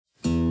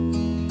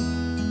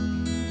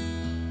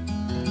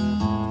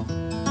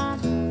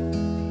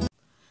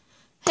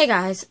Hey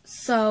guys,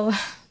 so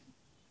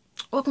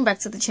welcome back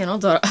to the channel,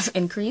 Daughter of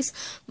Increase.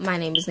 My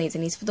name is Nate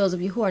Denise, for those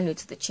of you who are new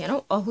to the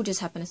channel or who just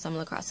happen to stumble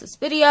across this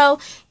video.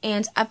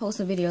 And I post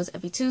videos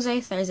every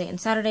Tuesday, Thursday,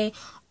 and Saturday,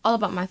 all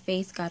about my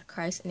faith, God,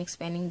 Christ, and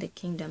expanding the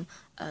kingdom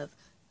of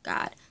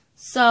God.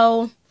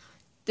 So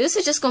this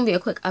is just going to be a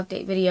quick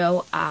update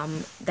video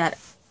that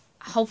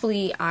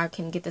hopefully I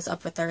can get this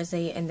up for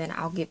Thursday, and then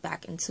I'll get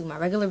back into my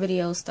regular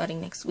videos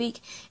starting next week.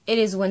 It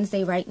is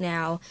Wednesday right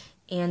now.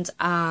 And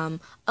a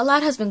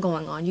lot has been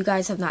going on. You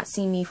guys have not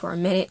seen me for a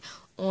minute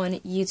on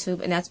YouTube,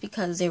 and that's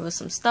because there was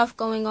some stuff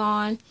going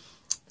on.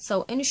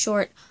 So in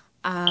short,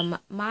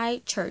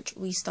 my church,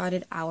 we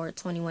started our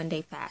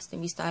 21-day fast,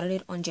 and we started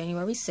it on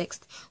January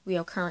 6th. We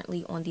are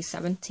currently on the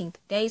 17th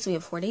day, so we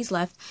have 4 days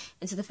left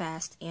into the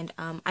fast. And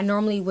I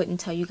normally wouldn't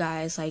tell you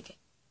guys, like,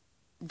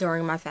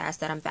 during my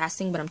fast that I'm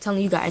fasting, but I'm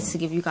telling you guys to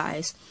give you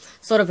guys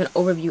sort of an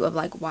overview of,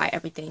 like, why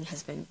everything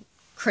has been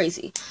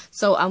crazy.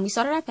 So we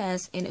started our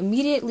fast, and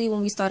immediately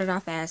when we started our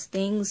fast,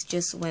 things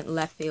just went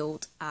left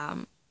field,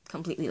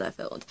 completely left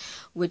field,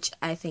 which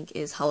I think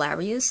is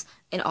hilarious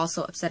and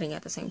also upsetting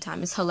at the same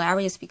time. It's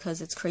hilarious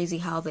because it's crazy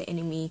how the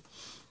enemy,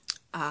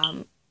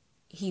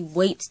 he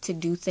waits to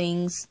do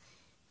things.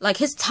 Like,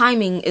 his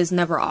timing is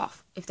never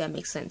off, if that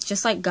makes sense.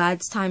 Just like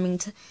God's timing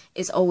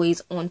is always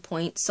on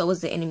point, so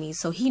is the enemy.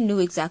 So he knew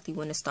exactly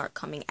when to start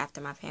coming after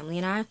my family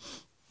and I.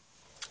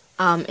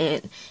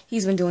 And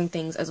he's been doing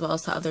things as well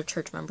as to other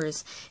church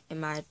members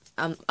in my,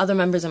 other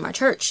members in my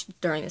church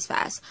during this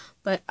fast.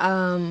 But,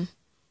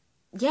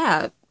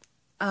 yeah,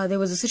 there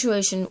was a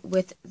situation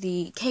with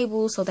the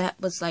cable, so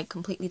that was, like,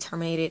 completely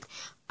terminated.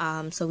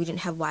 So we didn't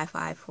have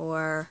Wi-Fi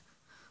for,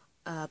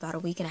 about a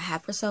week and a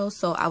half or so.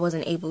 So I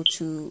wasn't able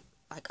to,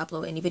 like,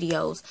 upload any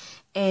videos.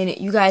 And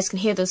you guys can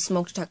hear the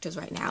smoke detectors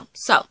right now.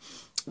 So,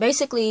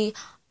 basically,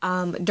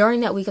 during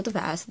that week of the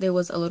fast, there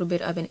was a little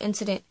bit of an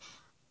incident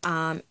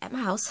at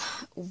my house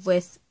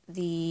with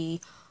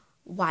the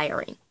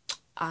wiring.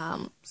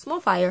 Small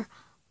fire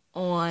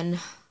on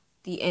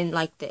the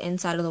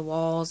inside of the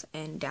walls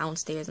and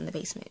downstairs in the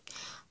basement,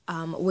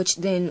 which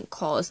then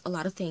caused a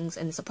lot of things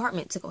in this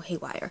apartment to go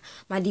haywire.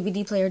 My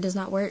DVD player does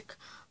not work.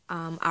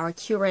 Our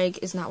Keurig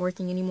is not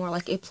working anymore.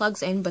 Like, it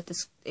plugs in, but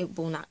it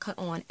will not cut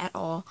on at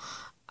all.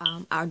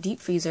 Our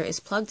deep freezer is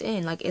plugged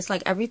in. Like, it's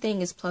like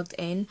everything is plugged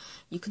in.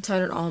 You can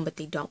turn it on, but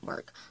they don't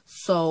work.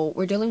 So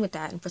we're dealing with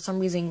that. And for some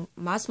reason,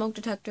 my smoke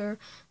detector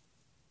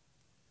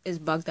is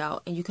bugged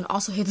out. And you can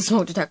also hear the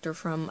smoke detector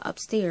from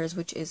upstairs,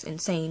 which is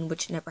insane,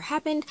 which never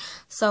happened.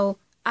 So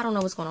I don't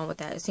know what's going on with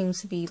that. It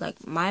seems to be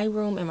like my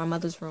room and my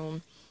mother's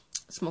room,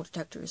 smoke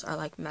detectors are,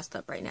 like, messed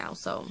up right now.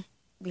 So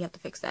we have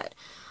to fix that.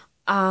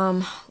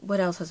 What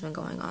else has been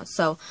going on?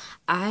 So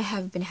I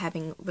have been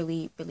having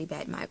really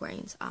bad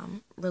migraines,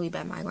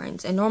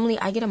 and normally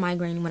I get a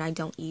migraine when I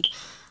don't eat.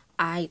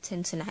 I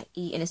tend to not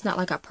eat, and it's not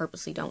like I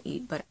purposely don't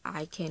eat, but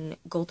I can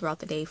go throughout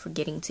the day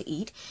forgetting to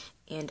eat,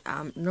 and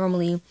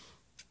normally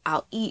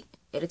I'll eat.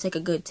 It'll take a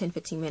good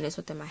 10-15 minutes,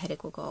 but then my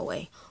headache will go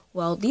away.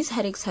 Well, these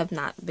headaches have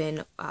not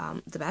been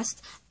the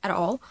best at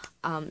all.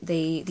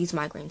 These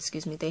migraines,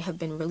 excuse me, they have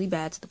been really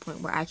bad to the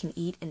point where I can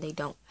eat and they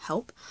don't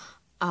help.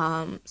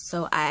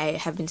 So I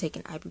have been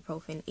taking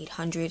ibuprofen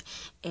 800,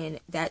 and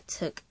that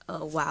took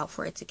a while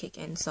for it to kick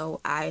in.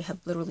 So I have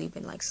literally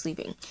been, like,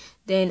 sleeping.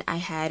 Then I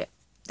had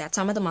that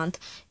time of the month,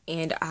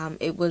 and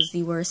it was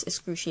the worst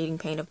excruciating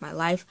pain of my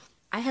life.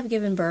 I have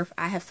given birth.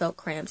 I have felt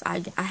cramps.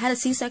 I had a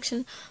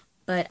C-section,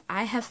 but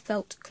I have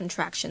felt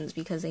contractions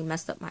because they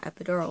messed up my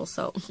epidural.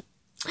 So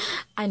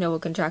I know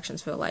what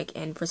contractions feel like.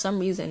 And for some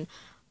reason,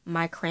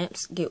 my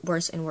cramps get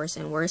worse and worse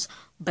and worse.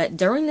 But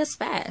during this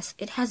fast,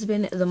 it has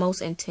been the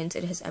most intense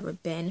it has ever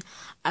been.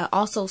 I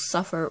also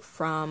suffer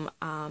from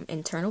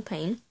internal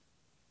pain,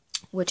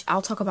 which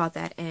I'll talk about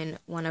that in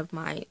one of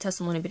my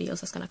testimony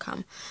videos that's going to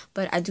come.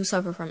 But I do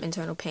suffer from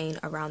internal pain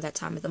around that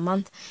time of the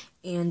month.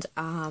 And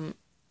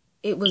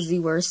it was the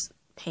worst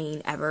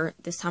pain ever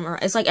this time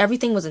around. It's like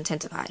everything was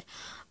intensified.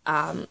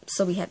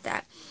 So we had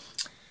that.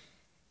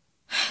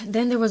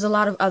 Then there was a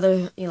lot of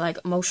other, you know, like,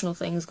 emotional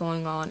things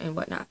going on and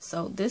whatnot.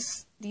 So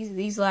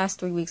these last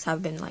 3 weeks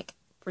have been, like,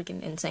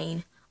 freaking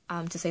insane,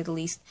 to say the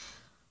least.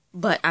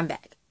 But I'm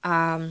back.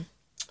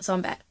 So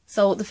I'm back.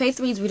 So the Faith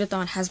Reads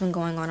Readathon has been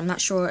going on. I'm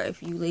not sure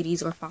if you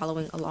ladies are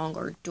following along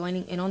or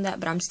joining in on that,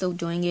 but I'm still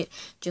doing it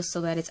just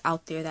so that it's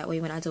out there. That way,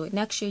 when I do it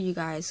next year, you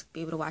guys be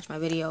able to watch my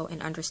video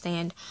and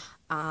understand.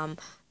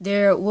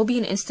 There will be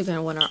an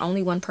Instagram winner.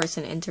 Only one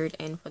person entered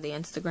in for the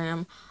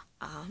Instagram.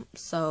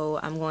 So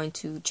I'm going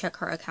to check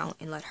her account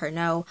and let her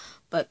know,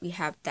 but we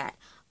have that.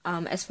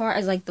 As far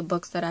as, like, the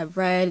books that I've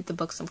read, the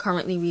books I'm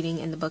currently reading,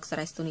 and the books that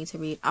I still need to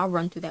read, I'll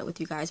run through that with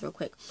you guys real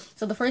quick.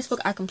 So the first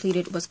book I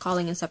completed was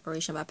Calling and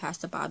Separation by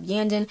Pastor Bob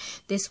Yandon.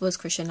 This was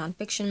Christian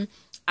nonfiction.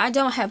 I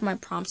don't have my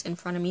prompts in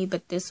front of me,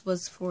 but this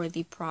was for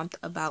the prompt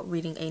about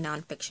reading a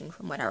nonfiction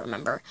from what I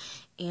remember.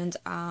 And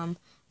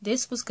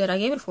This was good. I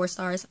gave it 4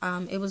 stars.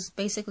 It was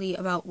basically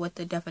about what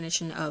the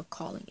definition of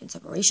calling and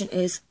separation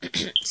is.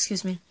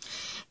 Excuse me.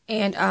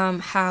 And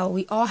how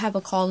we all have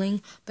a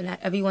calling, but not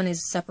everyone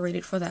is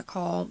separated for that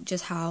call.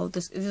 Just how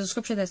there's a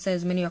scripture that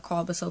says many are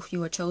called, but so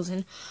few are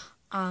chosen.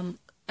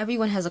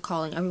 Everyone has a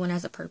calling. Everyone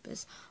has a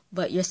purpose.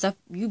 But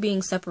you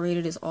being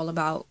separated is all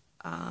about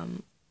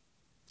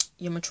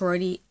your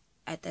maturity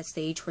at that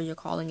stage for your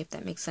calling, if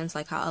that makes sense.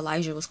 Like how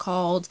Elijah was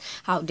called,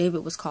 how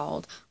David was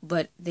called,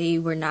 but they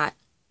were not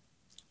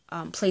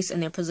placed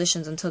in their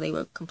positions until they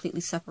were completely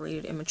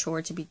separated and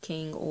matured to be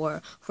king,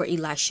 or for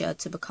Elisha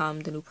to become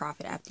the new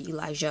prophet after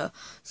Elijah.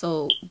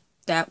 So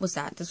that was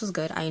that. This was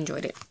good. I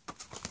enjoyed it.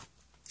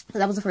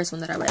 That was the first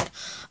one that I read.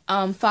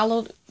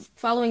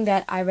 Following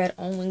that, I read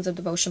On Wings of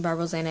Devotion by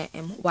Rosanna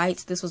M.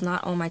 White. This was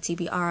not on my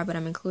TBR, but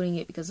I'm including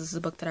it because this is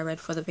a book that I read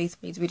for the Faith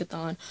Reads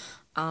Readathon.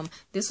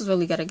 This was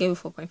really good. I gave it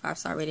a 4.5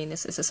 star rating.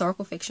 This is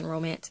historical fiction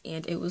romance,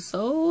 and it was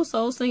so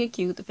stinking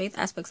cute. The faith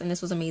aspects in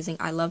this was amazing.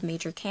 I love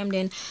Major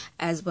Camden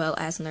as well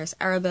as Nurse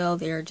Arabelle.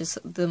 They're just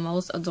the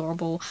most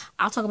adorable.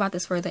 I'll talk about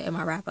this further in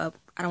my wrap up.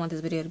 I don't want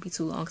this video to be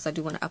too long because I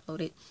do want to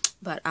upload it.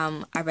 But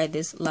I read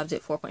this, loved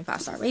it,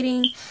 4.5 star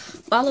rating.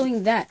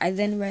 Following that, I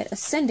then read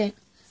Ascendant,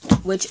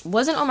 which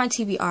wasn't on my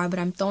TBR, but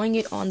I'm throwing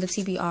it on the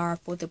TBR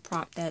for the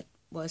prompt that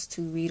was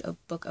to read a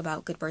book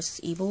about good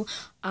versus evil.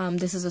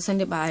 This is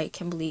Ascendant by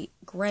Kimberly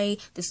Gray.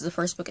 This is the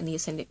first book in the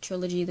Ascendant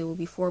trilogy. There will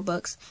be 3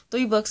 books,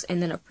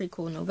 and then a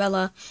prequel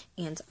novella.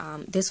 And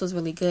this was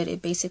really good.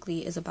 It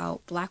basically is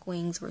about black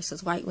wings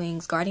versus white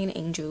wings, guardian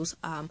angels.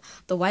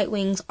 The white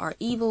wings are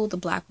evil, the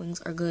black wings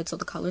are good, so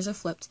the colors are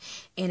flipped.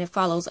 And it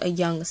follows a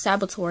young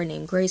saboteur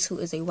named Grace, who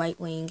is a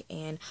white wing,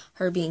 and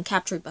her being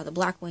captured by the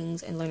black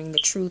wings and learning the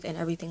truth and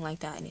everything like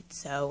that. And it's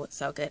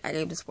so good. I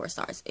gave this 4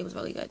 stars. It was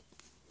really good.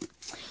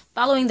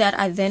 Following that,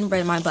 I then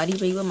read my buddy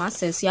read with my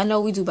sis. Yeah, I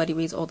know we do buddy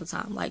reads all the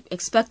time. Like,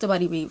 expect a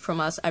buddy read from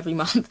us every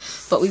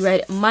month. But we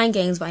read Mind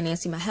Games by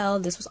Nancy Mahel.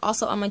 This was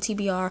also on my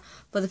TBR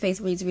for the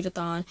Faith Reads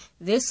Readathon.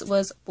 This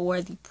was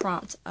for the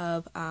prompt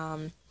of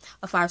a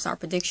 5-star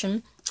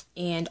prediction,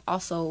 and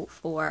also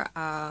for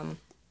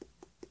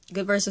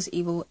good versus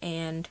evil.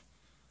 And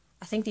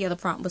I think the other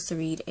prompt was to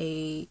read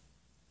a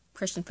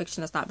Christian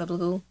fiction that's not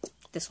biblical.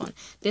 This one.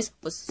 This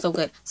was so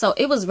good. So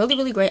it was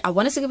really great. I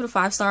wanted to give it a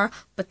 5-star,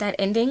 but that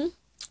ending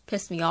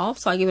pissed me off,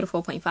 so I gave it a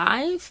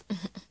 4.5.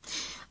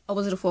 Or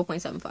was it a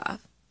 4.75?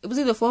 It was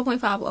either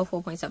 4.5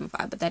 or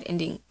 4.75, but that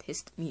ending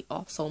pissed me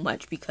off so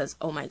much because,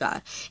 oh my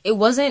god. It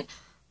wasn't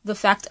the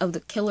fact of the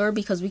killer,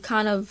 because we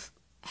kind of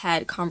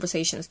had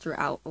conversations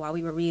throughout while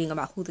we were reading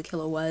about who the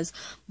killer was,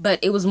 but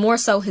it was more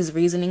so his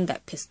reasoning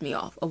that pissed me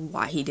off of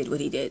why he did what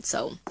he did.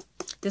 So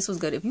this was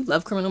good. If you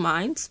love Criminal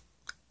Minds,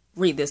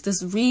 read this.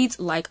 This reads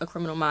like a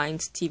Criminal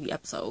Minds TV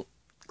episode.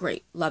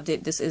 Great. Loved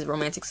it. This is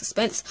romantic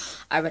suspense.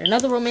 I read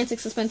another romantic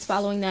suspense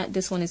following that.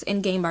 This one is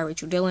Endgame by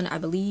Rachel Dillon. I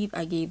believe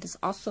I gave this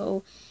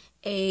also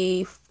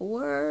a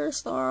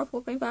 4-star,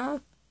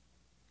 4.5.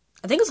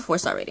 I think it's a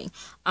 4-star rating.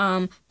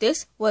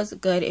 This was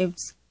good. It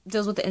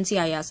deals with the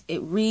NCIS.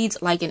 It reads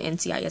like an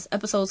NCIS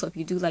episode. So if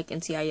you do like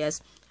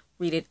NCIS,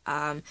 read it.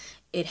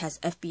 It has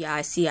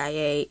FBI,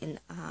 CIA, and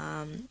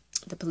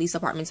the police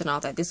departments and all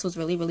that. This was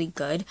really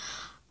good.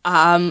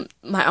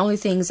 My only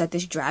thing is that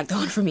this dragged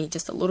on for me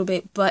just a little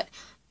bit, but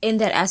in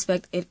that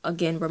aspect, it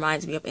again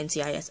reminds me of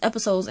NCIS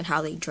episodes and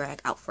how they drag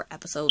out for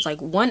episodes.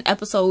 Like, one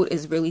episode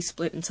is really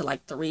split into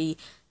like 3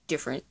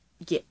 different,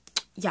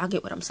 y'all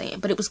get what I'm saying,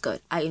 but it was good.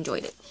 I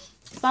enjoyed it.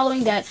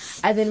 Following that,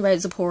 I then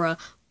read Zipporah,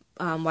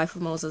 Wife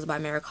of Moses by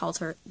Mary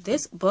Coulter.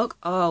 This book,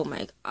 oh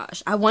my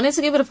gosh, I wanted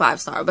to give it a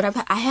 5-star,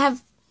 but I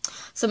have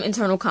some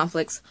internal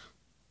conflicts,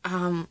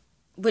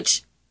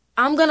 which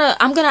I'm gonna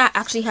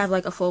actually have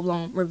like a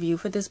full-blown review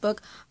for this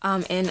book,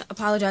 and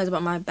apologize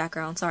about my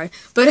background, sorry,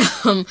 but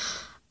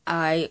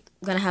I'm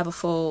gonna have a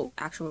full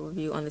actual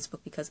review on this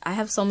book because I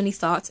have so many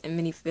thoughts and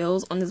many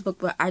feels on this book,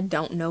 but I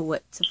don't know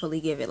what to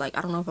fully give it. Like,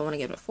 I don't know if I want to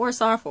give it a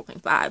 4-star,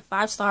 4.5,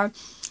 5-star.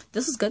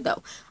 This is good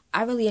though.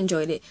 I really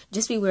enjoyed it.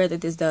 Just be aware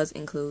that this does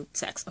include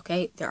sex,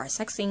 okay? There are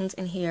sex scenes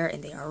in here,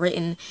 and they are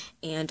written,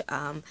 and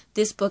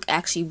this book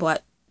actually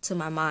brought to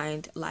my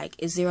mind, like,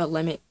 is there a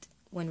limit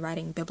when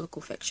writing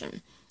biblical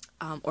fiction?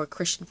 Or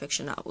Christian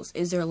fiction novels?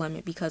 Is there a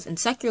limit? Because in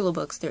secular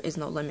books, there is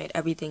no limit.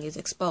 Everything is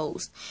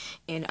exposed.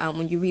 And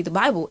when you read the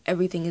Bible,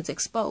 everything is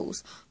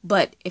exposed.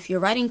 But if you're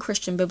writing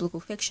Christian biblical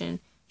fiction,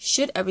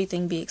 should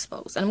everything be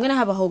exposed? And I'm going to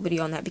have a whole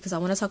video on that because I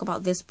want to talk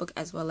about this book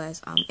as well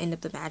as End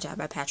of the Magi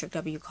by Patrick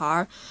W.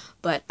 Carr.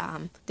 But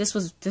this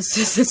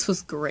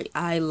was great.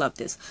 I love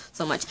this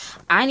so much.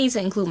 I need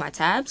to include my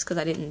tabs because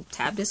I didn't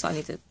tab this, so I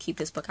need to keep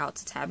this book out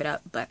to tab it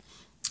up. But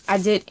I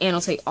did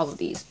annotate all of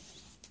these.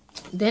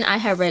 Then I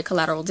have read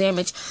Collateral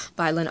Damage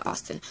by Lynette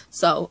Austin.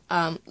 So,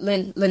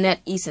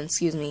 Lynette Eason,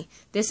 excuse me.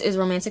 This is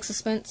romantic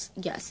suspense.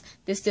 Yes.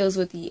 This deals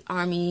with the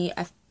Army,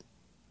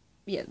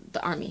 the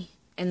Army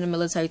and the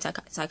military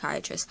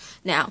psychiatrist.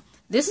 Now,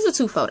 this is a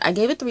twofold. I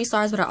gave it 3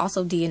 stars, but I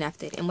also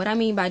DNF'd it. And what I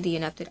mean by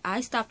DNF'd it,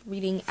 I stopped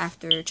reading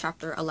after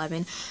chapter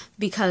 11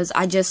 because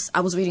I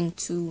was reading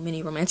too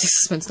many romantic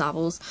suspense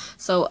novels.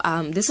 So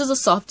this is a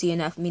soft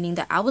DNF, meaning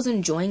that I was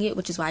enjoying it,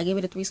 which is why I gave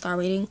it a 3-star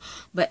rating,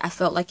 but I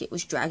felt like it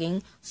was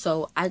dragging.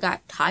 So I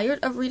got tired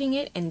of reading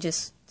it and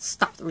just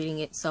stopped reading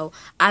it. So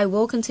I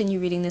will continue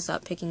reading this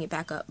up, picking it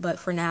back up, but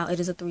for now it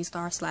is a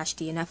 3-star /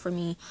 DNF for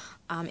me.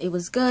 It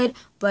was good,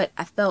 but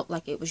I felt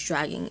like it was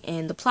dragging,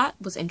 and the plot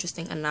was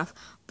interesting enough,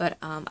 but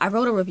I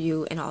wrote a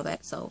review and all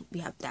that, so we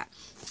have that.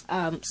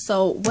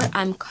 So what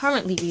I'm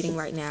currently reading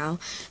right now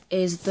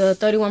is the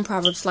 31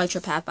 Proverbs Light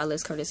Your Path by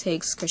Liz Curtis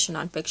Higgs, Christian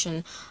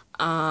nonfiction.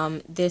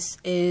 This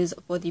is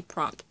for the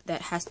prompt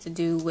that has to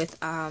do with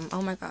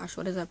oh my gosh,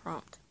 what is that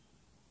prompt?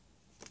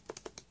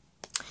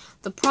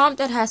 The prompt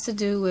that has to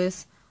do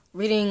with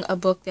reading a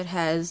book that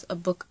has a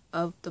book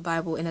of the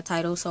Bible in the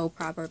title. So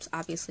Proverbs,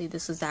 obviously,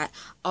 this is that.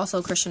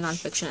 Also Christian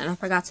nonfiction. And I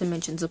forgot to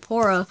mention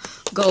Zipporah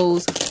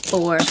goes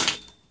for,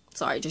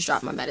 sorry, just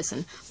dropped my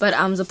medicine. But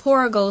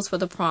Zipporah goes for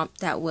the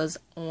prompt that was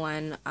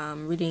on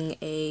reading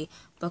a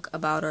book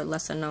about a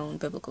lesser known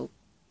biblical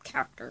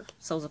character.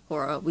 So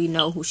Zipporah, we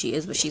know who she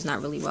is, but she's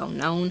not really well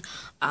known.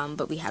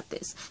 But we have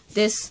this.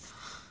 This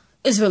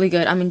is really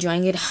good. I'm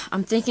enjoying it.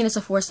 I'm thinking it's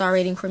a 4-star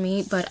rating for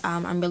me, but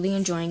I'm really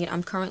enjoying it.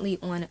 I'm currently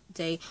on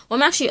day, well,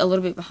 I'm actually a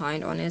little bit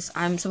behind on this.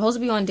 I'm supposed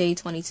to be on day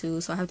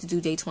 22, so I have to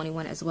do day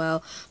 21 as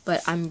well,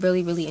 but I'm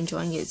really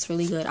enjoying it. It's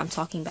really good. I'm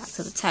talking back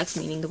to the text,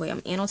 meaning the way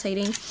I'm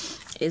annotating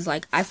is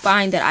like, I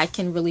find that I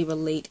can really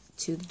relate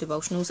to the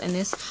devotionals in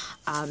this.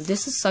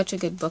 This is such a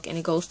good book, and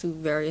it goes through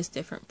various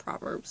different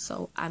proverbs,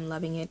 so I'm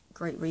loving it.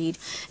 Great read.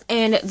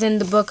 And then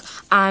the book,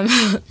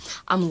 I'm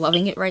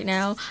loving it right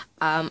now.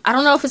 I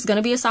don't know if it's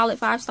gonna be a solid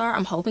 5-star.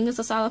 I'm hoping it's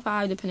a solid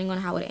 5, depending on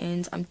how it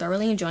ends. I'm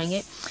thoroughly enjoying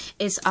it.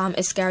 It's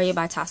Iscariot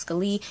by Tosca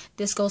Lee.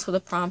 This goes for the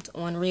prompt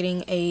on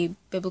reading a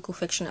biblical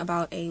fiction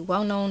about a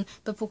well-known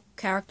biblical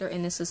character,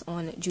 and this is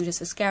on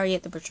Judas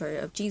Iscariot, the betrayer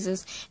of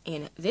Jesus.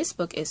 And this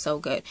book is so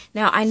good.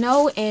 Now, I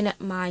know in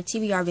my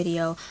TBR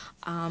video,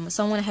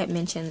 someone had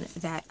mentioned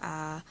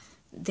that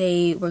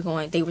they were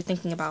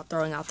thinking about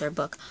throwing out their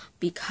book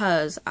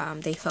because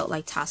they felt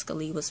like Tosca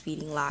Lee was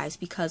feeding lies,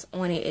 because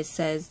on it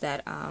says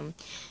that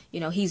you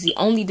know, he's the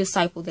only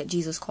disciple that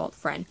Jesus called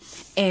friend,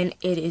 and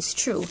it is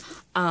true.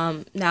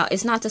 Now,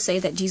 it's not to say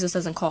that Jesus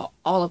doesn't call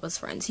all of us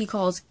friends. He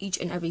calls each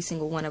and every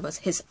single one of us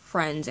his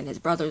friends and his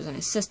brothers and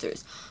his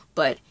sisters.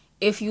 But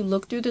if you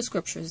look through the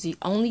scriptures, the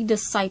only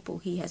disciple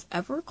he has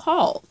ever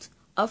called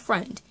a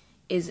friend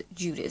is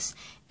Judas,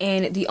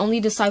 and the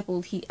only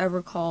disciple he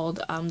ever called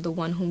the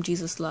one whom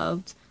Jesus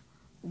loved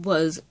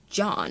was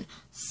John.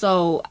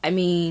 So I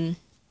mean,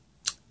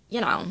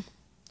 you know,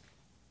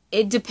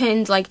 it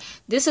depends. Like,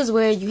 this is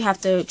where you have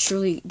to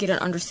truly get an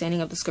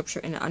understanding of the scripture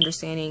and an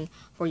understanding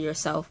for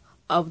yourself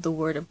of the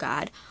word of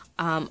God.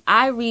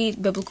 I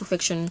read biblical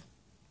fiction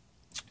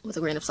with a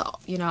grain of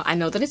salt. You know, I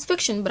know that it's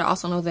fiction, but I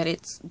also know that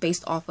it's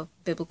based off of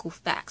biblical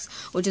facts,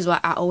 which is why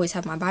I always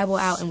have my Bible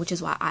out, and which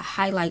is why I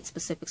highlight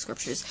specific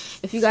scriptures.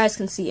 If you guys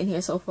can see in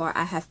here so far,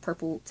 I have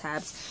purple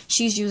tabs.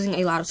 She's using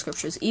a lot of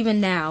scriptures.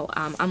 Even now,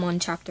 I'm on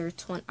chapter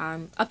 20,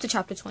 up to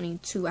chapter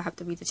 22. I have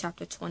to read the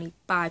chapter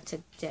 25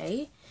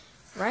 today,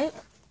 right?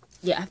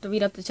 Yeah, I have to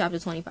read up to chapter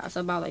 25.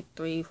 So about like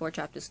 3-4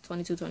 chapters,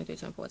 22, 23,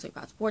 24,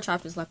 25. 4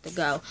 chapters left to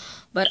go.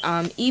 But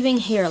even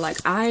here, like,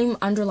 I'm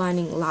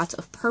underlining lots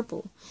of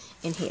purple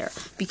in here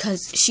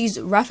because she's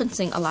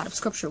referencing a lot of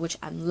scripture, which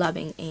I'm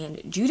loving.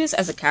 And Judas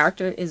as a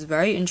character is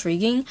very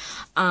intriguing.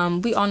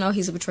 We all know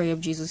he's a betrayer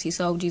of Jesus. He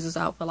sold Jesus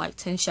out for like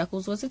 10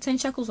 shekels. Was it 10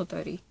 shekels or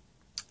 30?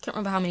 Can't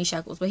remember how many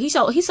shekels, but he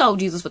sold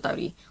Jesus for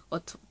 30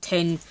 or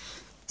 10.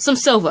 Some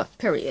silver,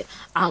 period.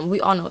 We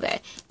all know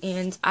that.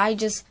 And I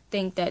just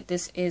think that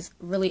this is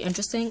really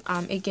interesting.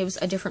 It gives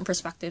a different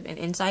perspective and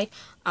insight,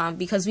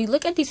 because we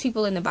look at these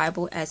people in the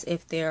Bible as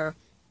if they're,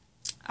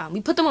 we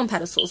put them on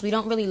pedestals. We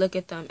don't really look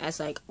at them as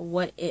like,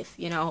 what if,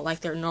 you know, like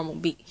they're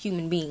normal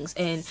human beings.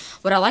 And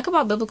what I like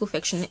about biblical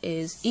fiction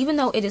is, even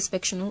though it is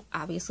fictional,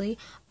 obviously,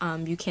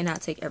 you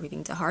cannot take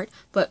everything to heart.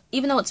 But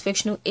even though it's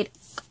fictional, it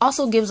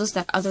also gives us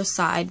that other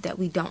side that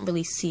we don't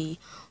really see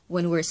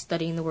when we're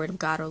studying the word of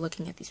God or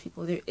looking at these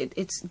people.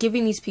 It's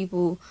giving these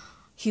people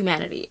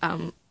humanity,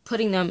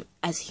 putting them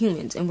as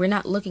humans, and we're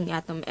not looking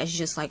at them as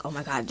just like, oh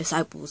my God,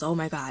 disciples, oh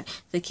my God,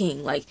 the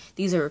king. Like,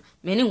 these are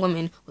men and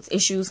women with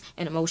issues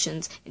and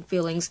emotions and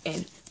feelings,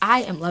 and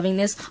I am loving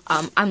this.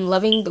 I'm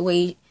loving the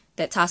way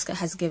that Tosca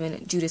has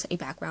given Judas a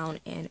background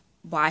and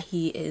why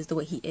he is the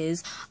way he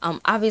is.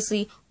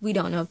 Obviously, we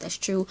don't know if that's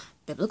true.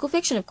 Biblical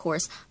fiction, of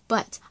course,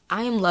 but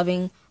I am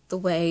loving the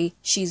way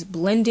she's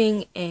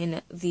blending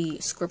in the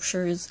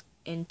scriptures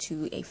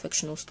into a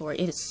fictional story.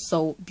 It is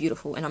so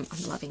beautiful, and I'm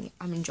loving it.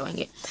 I'm enjoying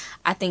it.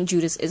 I think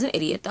Judas is an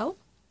idiot, though.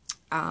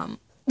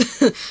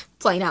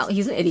 Plain out,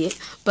 he's an idiot.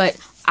 But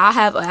I'll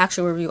have an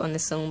actual review on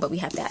this soon, but we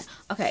have that.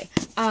 Okay.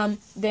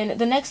 Then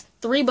the next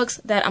 3 books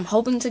that I'm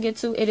hoping to get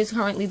to, it is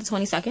currently the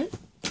 22nd.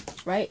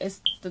 Right?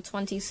 It's the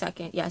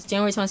 22nd. Yes,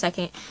 January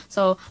 22nd.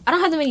 So I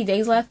don't have that many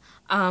days left.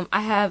 I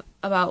have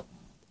about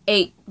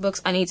 8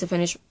 books I need to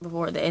finish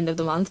before the end of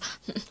the month.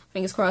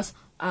 Fingers crossed.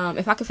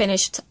 If I can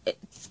finish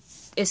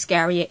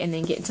Iscariot and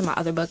then get into my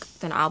other book,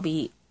 then I'll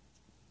be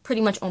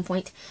pretty much on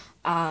point.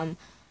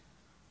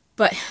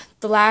 But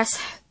the last,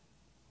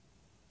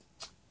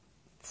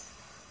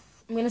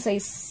 I'm going to say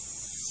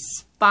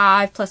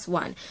 5 plus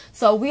 1.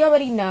 So we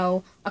already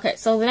know. Okay,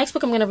 so the next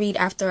book I'm going to read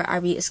after I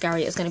read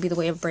Iscariot is going to be The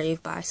Way of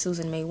Brave by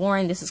Susan May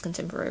Warren. This is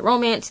contemporary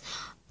romance.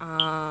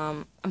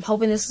 I'm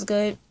hoping this is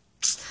good.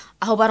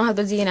 I hope I don't have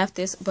to DNF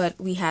this, but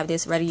we have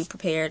this ready,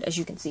 prepared, as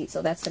you can see.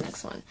 So that's the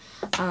next one.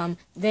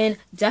 Then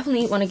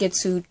definitely want to get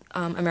to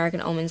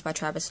American Omens by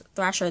Travis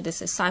Thrasher.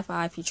 This is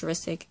sci-fi,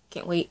 futuristic.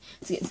 Can't wait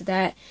to get into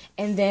that.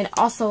 And then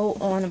also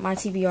on my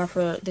TBR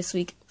for this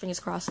week, fingers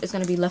crossed, it's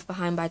going to be Left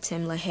Behind by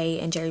Tim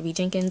LaHaye and Jerry B.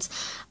 Jenkins.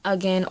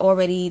 Again,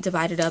 already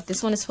divided up.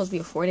 This one is supposed to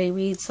be a 4-day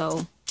read,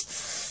 so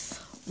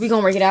we're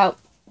going to work it out.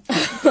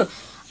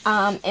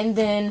 And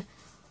then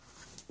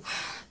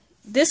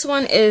this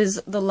one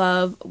is The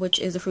Love, which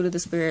is the Fruit of the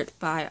Spirit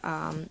by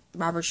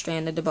Robert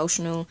Strand, the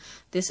devotional.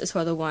 This is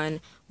for the one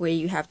where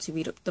you have to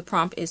read, the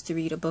prompt is to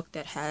read a book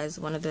that has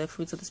one of the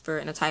fruits of the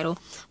Spirit in the title.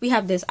 We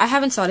have this. I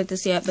haven't started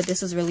this yet, but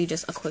this is really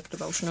just a quick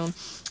devotional.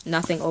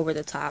 Nothing over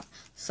the top.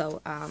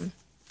 So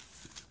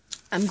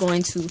I'm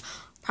going to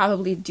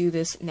probably do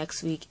this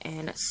next week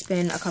and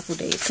spend a couple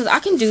days. Because I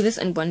can do this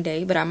in one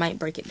day, but I might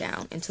break it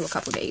down into a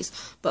couple days.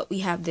 But we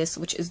have this,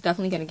 which is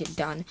definitely going to get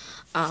done.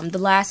 The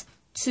last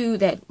 2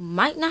 that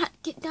might not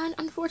get done,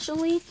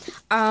 unfortunately.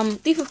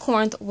 Thief of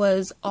Corinth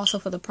was also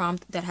for the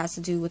prompt that has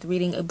to do with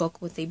reading a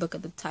book with a book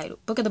of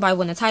the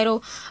Bible in the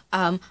title.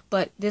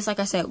 But this, like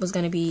I said, was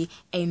going to be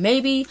a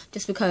maybe,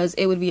 just because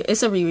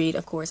it's a reread,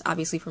 of course,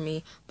 obviously for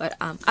me. But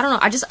I don't know.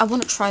 I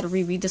want to try to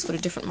reread this with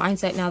a different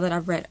mindset now that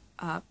I've read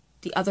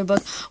the other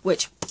book,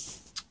 which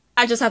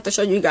I just have to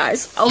show you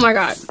guys. Oh my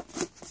god,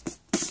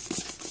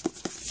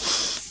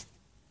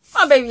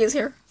 my baby is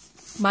here.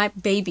 My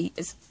baby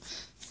is.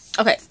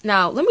 Okay,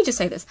 now let me just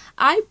say this.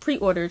 I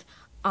pre-ordered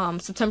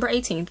September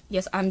 18th.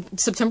 Yes,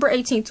 September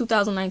 18th,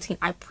 2019.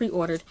 I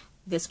pre-ordered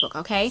this book,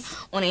 okay,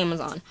 on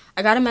Amazon.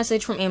 I got a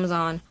message from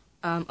Amazon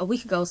a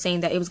week ago saying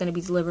that it was going to be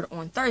delivered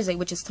on Thursday,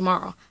 which is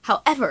tomorrow.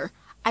 However,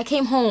 I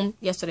came home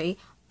yesterday.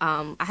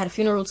 I had a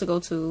funeral to go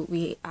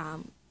to.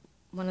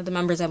 One of the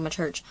members of my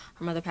church,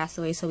 her mother passed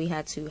away, so we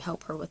had to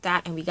help her with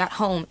that. And we got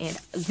home, and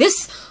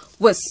this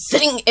was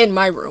sitting in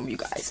my room, you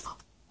guys.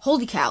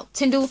 Holy cow.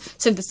 Tyndall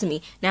sent this to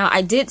me. Now,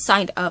 I did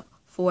sign up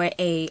for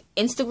a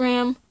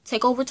Instagram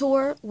takeover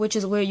tour, which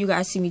is where you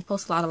guys see me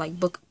post a lot of, like,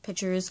 book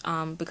pictures,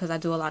 because I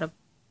do a lot of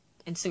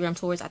Instagram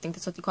tours. I think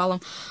that's what you call them.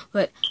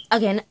 But,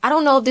 again, I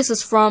don't know if this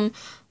is from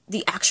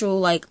the actual,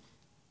 like,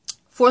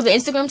 for the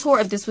Instagram tour,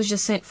 if this was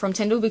just sent from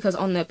Tyndall, because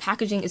on the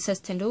packaging it says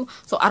Tyndall.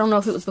 So, I don't know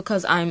if it was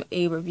because I'm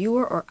a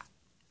reviewer, or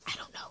I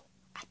don't know.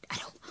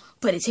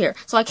 But it's here.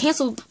 So I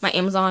canceled my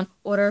Amazon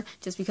order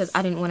just because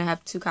I didn't want to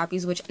have 2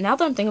 copies, which now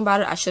that I'm thinking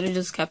about it, I should have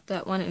just kept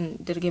that one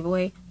and did a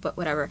giveaway, but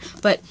whatever.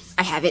 But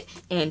I have it,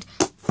 and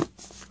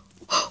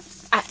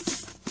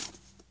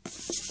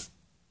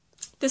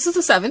this is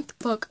the 7th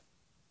book.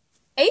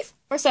 8th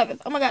or 7th?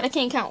 Oh my god, I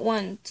can't count.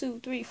 1, 2,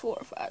 3,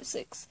 4, 5,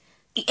 6.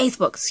 The 8th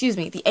book, excuse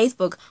me. The 8th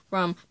book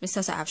from Miss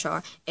Tessa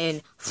Afshar,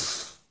 and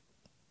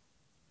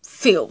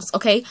feels,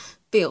 okay?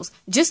 Feels.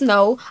 Just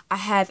know I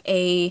have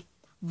a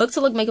book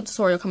to look makeup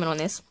tutorial coming on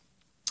this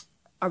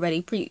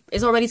already.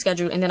 It's already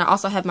scheduled, and then I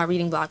also have my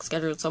reading blog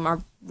scheduled, so my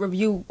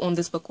review on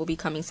this book will be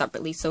coming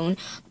separately soon.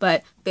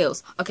 But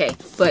bills, okay.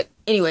 But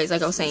anyways,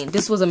 like I was saying,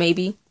 this was a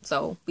maybe,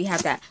 so we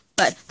have that.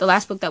 But the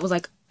last book that was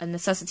like a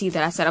necessity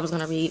that I said I was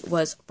gonna read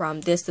was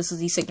from this. This is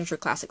the Signature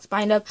Classics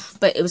bind up,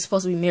 but it was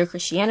supposed to be Mere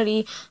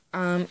Christianity,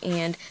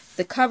 and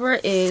the cover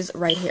is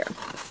right here.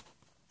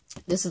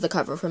 This is the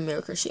cover from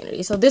Mere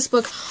Christianity. So this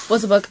book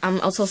was a book I'm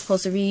also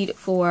supposed to read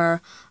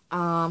for.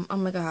 Oh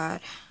my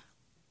god.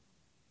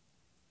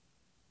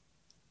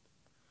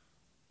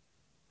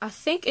 I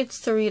think it's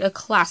to read a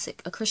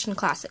classic, a Christian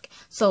classic.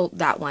 So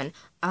that one.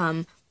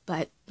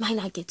 But might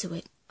not get to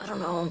it. I don't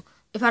know.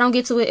 If I don't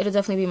get to it, it'll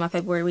definitely be my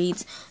February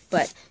reads.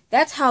 But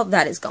that's how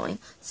that is going.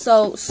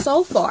 So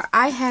far,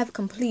 I have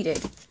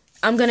completed.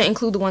 I'm going to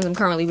include the ones I'm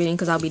currently reading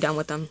because I'll be done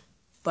with them.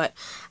 But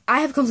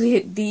I have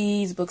completed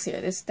these books here,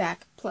 this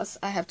stack. Plus,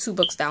 I have 2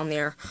 books down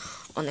there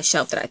on the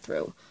shelf that I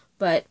threw.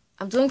 But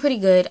I'm doing pretty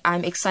good.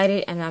 I'm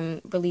excited, and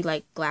I'm really,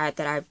 like, glad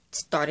that I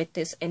started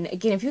this. And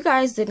again, if you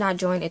guys did not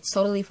join, it's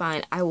totally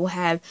fine. I will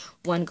have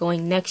one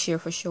going next year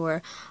for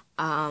sure.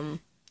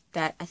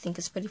 That I think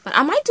is pretty fun.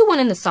 I might do one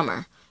in the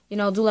summer. You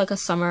know, do like a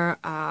summer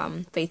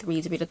Faith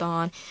Reads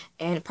Readathon,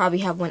 and probably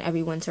have one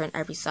every winter and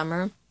every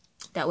summer.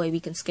 That way we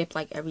can skip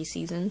like every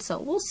season. So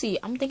we'll see.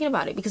 I'm thinking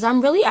about it because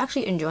I'm really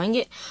actually enjoying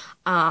it.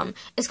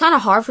 It's kind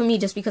of hard for me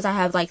just because I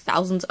have like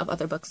thousands of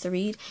other books to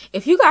read.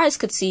 If you guys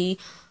could see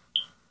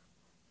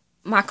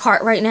my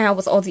cart right now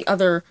with all the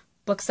other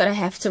books that I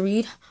have to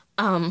read,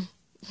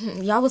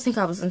 y'all would think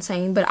I was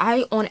insane. But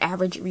I, on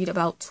average, read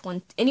about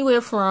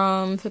anywhere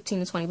from 15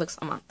 to 20 books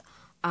a month.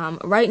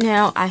 Right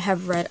now, I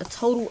have read a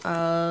total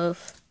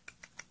of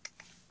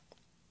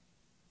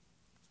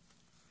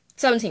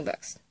 17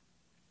 books.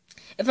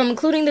 if I'm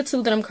including the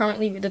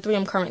three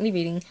I'm currently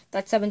reading,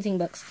 that's 17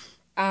 books.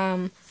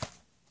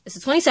 It's the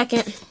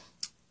 22nd.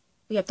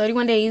 We have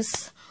 31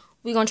 days.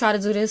 We're going to try to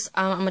do this.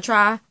 I'm going to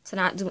try to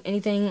not do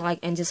anything, like,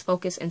 and just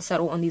focus and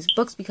settle on these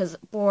books, because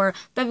for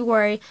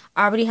February,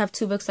 I already have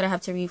 2 books that I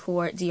have to read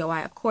for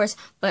DOI, of course,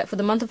 but for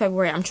the month of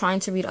February, I'm trying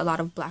to read a lot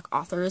of Black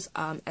authors,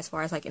 as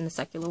far as, like, in the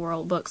secular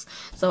world books.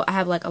 So I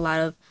have, like, a lot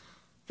of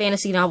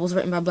fantasy novels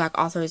written by Black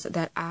authors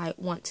that I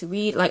want to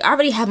read. Like, I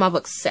already have my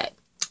books set.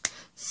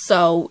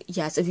 So,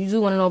 yes, if you do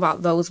want to know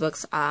about those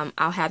books,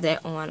 I'll have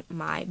that on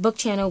my book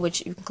channel,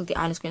 which you can click the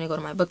eye on the screen and go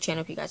to my book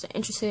channel if you guys are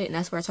interested. And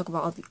that's where I talk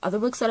about all the other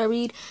books that I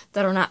read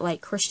that are not,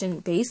 like,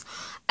 Christian-based.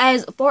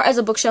 As far as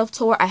a bookshelf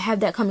tour, I have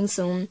that coming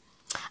soon.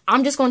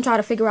 I'm just going to try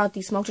to figure out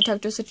the smoke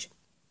detector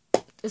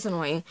It's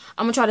annoying.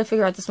 I'm going to try to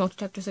figure out the smoke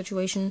detector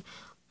situation,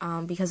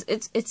 because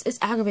it's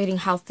aggravating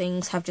how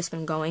things have just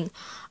been going.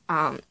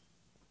 My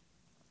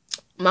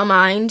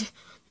mind...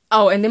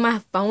 Oh, and then my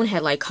phone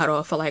had, like, cut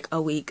off for, like,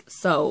 a week.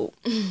 So,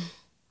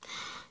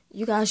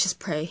 you guys just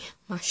pray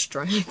my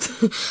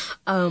strength.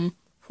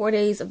 4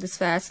 days of this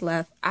fast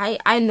left.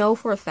 I know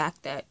for a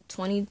fact that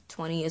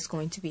 2020 is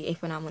going to be a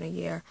phenomenal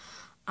year.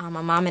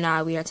 My mom and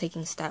I, we are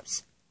taking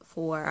steps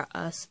for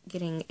us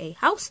getting a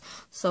house.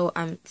 So,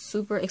 I'm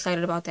super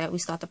excited about that. We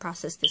start the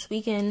process this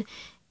weekend.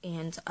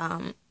 And,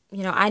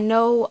 you know, I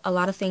know a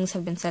lot of things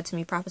have been said to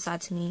me,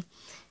 prophesied to me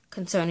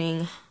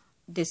concerning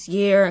this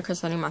year and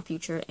concerning my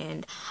future,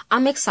 and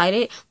I'm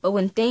excited, but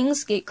when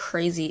things get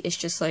crazy, it's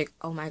just like,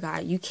 oh my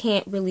God, you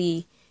can't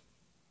really,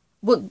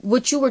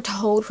 what you were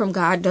told from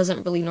God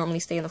doesn't really normally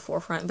stay in the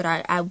forefront.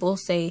 But I will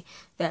say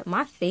that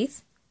my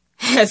faith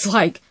has,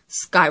 like,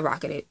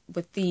 skyrocketed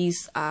with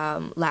these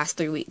last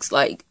 3 weeks,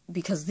 like,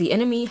 because the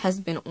enemy has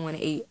been on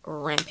a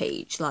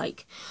rampage,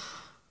 like,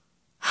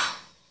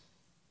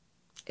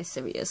 it's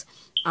serious.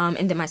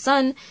 And then my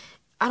son,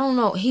 I don't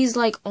know, he's,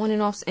 like, on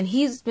and off, and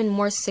he's been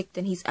more sick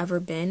than he's ever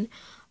been,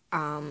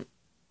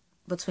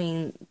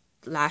 between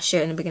last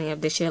year and the beginning of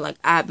this year. Like,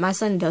 my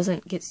son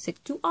doesn't get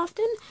sick too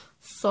often,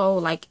 so,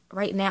 like,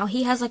 right now,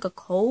 he has, like, a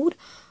cold,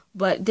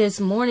 but this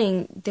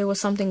morning, there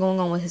was something going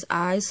on with his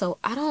eyes, so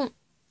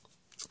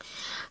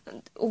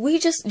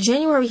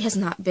January has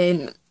not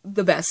been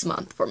the best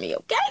month for me,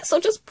 okay? So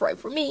just pray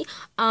for me.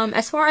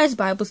 As far as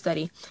Bible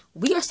study,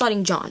 we are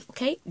starting John,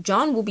 okay?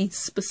 John will be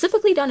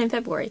specifically done in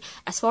February.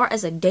 As far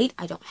as a date,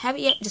 I don't have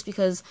it yet, just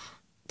because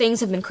things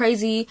have been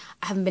crazy.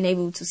 I haven't been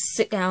able to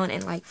sit down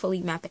and, like,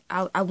 fully map it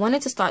out. I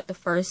wanted to start the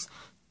first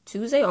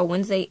Tuesday or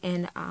Wednesday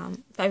in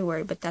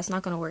February, but that's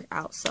not going to work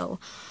out. So,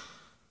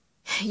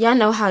 y'all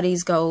know how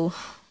these go.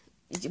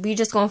 We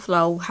just gonna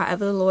flow.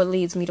 However the Lord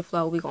leads me to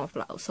flow, we gonna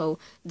flow. So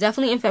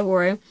definitely in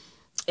February.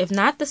 If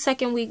not the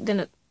second week,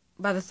 then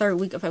by the 3rd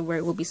week of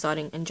February, we'll be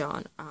starting in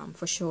John,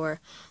 for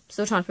sure. I'm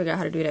still trying to figure out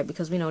how to do that,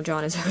 because we know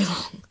John is very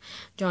long.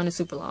 John is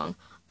super long.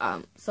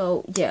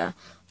 So yeah.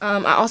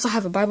 I also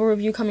have a Bible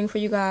review coming for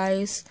you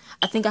guys.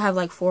 I think I have,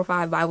 like, 4 or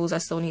 5 Bibles I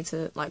still need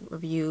to, like,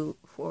 review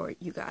for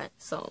you guys.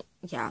 So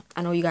yeah,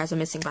 I know you guys are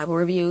missing Bible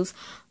reviews.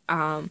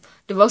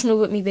 Devotional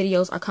with me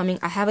videos are coming.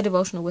 I have a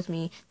devotional with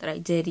me that I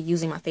did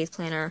using my faith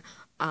planner,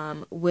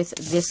 with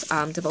this,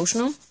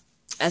 devotional,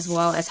 as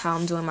well as how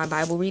I'm doing my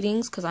Bible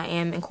readings, because I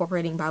am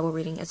incorporating Bible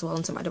reading as well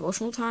into my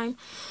devotional time.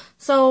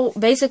 So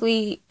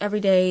basically every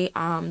day,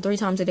 3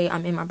 times a day,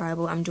 I'm in my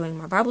Bible. I'm doing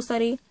my Bible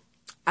study.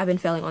 I've been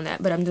failing on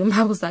that, but I'm doing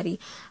Bible study,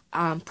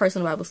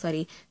 personal Bible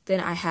study. Then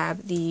I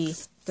have the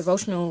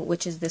devotional,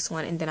 which is this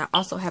one. And then I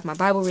also have my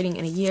Bible reading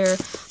in a year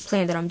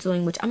plan that I'm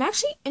doing, which I'm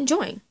actually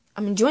enjoying.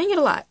 I'm enjoying it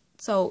a lot.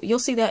 So you'll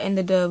see that in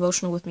the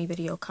devotional with me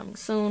video coming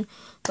soon.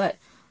 But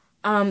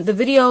the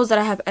videos that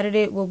I have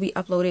edited will be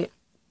uploaded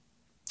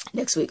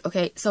next week.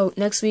 Okay, so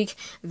next week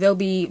there'll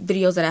be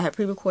videos that I have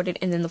pre-recorded,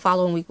 and then the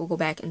following week we'll go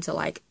back into,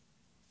 like,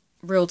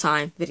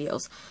 real-time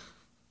videos.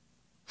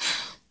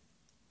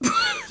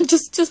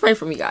 just pray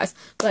for me, guys.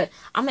 But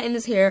I'm gonna end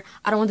this here.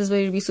 I don't want this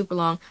video to be super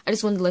long. I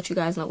just wanted to let you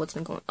guys know what's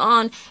been going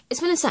on.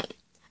 It's been insane.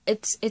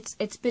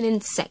 It's been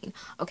insane.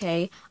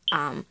 Okay.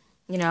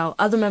 You know,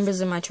 other members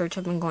in my church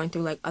have been going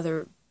through, like,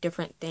 other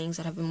different things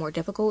that have been more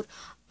difficult.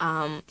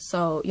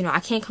 So, you know,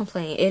 I can't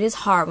complain. It is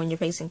hard when you're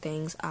facing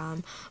things.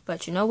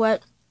 But you know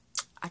what?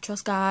 I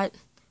trust God.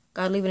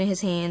 God, leave it in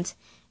His hands,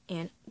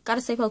 and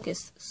gotta stay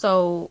focused.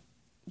 So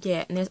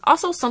yeah, and there's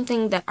also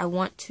something that I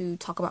want to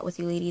talk about with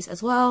you ladies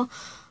as well,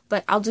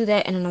 but I'll do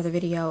that in another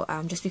video,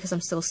 just because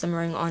I'm still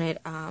simmering on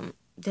it.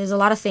 There's a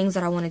lot of things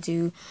that I want to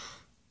do.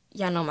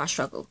 Y'all know my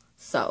struggle.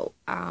 So,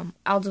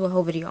 I'll do a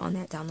whole video on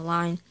that down the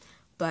line.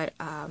 But,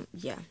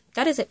 yeah,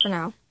 that is it for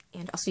now.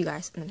 And I'll see you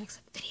guys in the next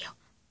video.